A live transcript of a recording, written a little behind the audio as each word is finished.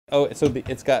Oh, so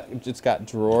it's got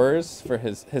drawers for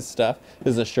his stuff.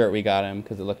 This is a shirt we got him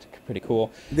because it looked pretty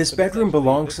cool. This bedroom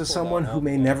belongs to someone who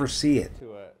may never see it.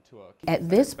 At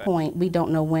this point, we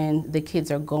don't know when the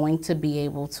kids are going to be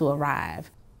able to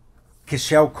arrive.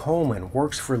 Kishelle Coleman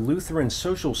works for Lutheran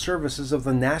Social Services of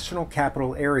the National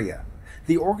Capital Area.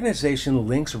 The organization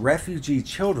links refugee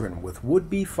children with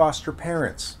would-be foster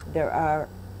parents. There are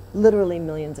literally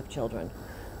millions of children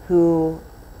who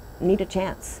need a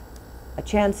chance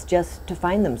just to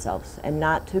find themselves and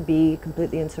not to be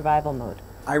completely in survival mode.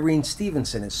 Irene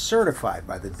Stevenson is certified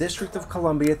by the District of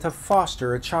Columbia to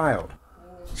foster a child.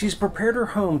 She's prepared her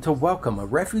home to welcome a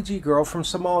refugee girl from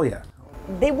Somalia.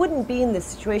 They wouldn't be in this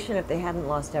situation if they hadn't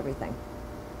lost everything.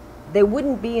 They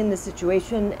wouldn't be in this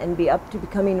situation and be up to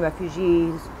becoming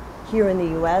refugees here in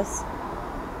the U.S.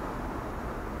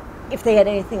 if they had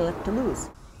anything left to lose.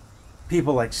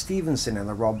 People like Stevenson and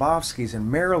the Rolbovskis in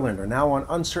Maryland are now on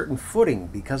uncertain footing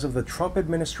because of the Trump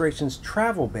administration's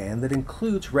travel ban that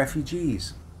includes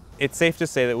refugees. It's safe to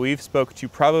say that we've spoke to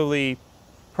probably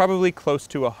close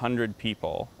to 100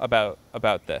 people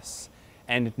about this,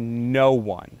 and no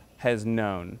one has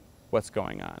known what's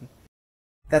going on.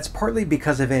 That's partly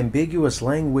because of ambiguous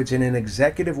language in an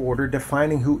executive order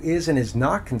defining who is and is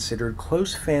not considered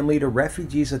close family to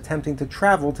refugees attempting to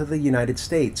travel to the United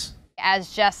States.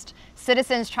 As just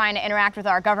citizens trying to interact with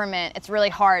our government, it's really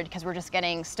hard because we're just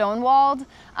getting stonewalled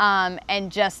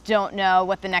and just don't know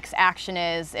what the next action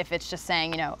is if it's just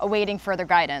saying, awaiting further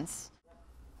guidance.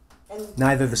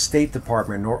 Neither the State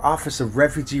Department nor Office of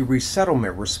Refugee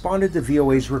Resettlement responded to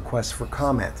VOA's request for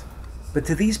comment. But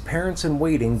to these parents in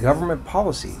waiting, government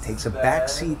policy takes a back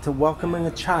seat to welcoming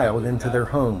a child into their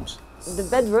homes. The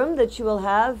bedroom that you will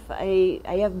have, I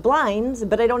have blinds,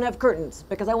 but I don't have curtains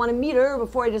because I want to meet her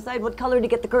before I decide what color to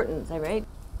get the curtains, all right?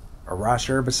 Arash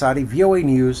Arabasadi, VOA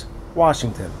News,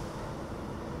 Washington.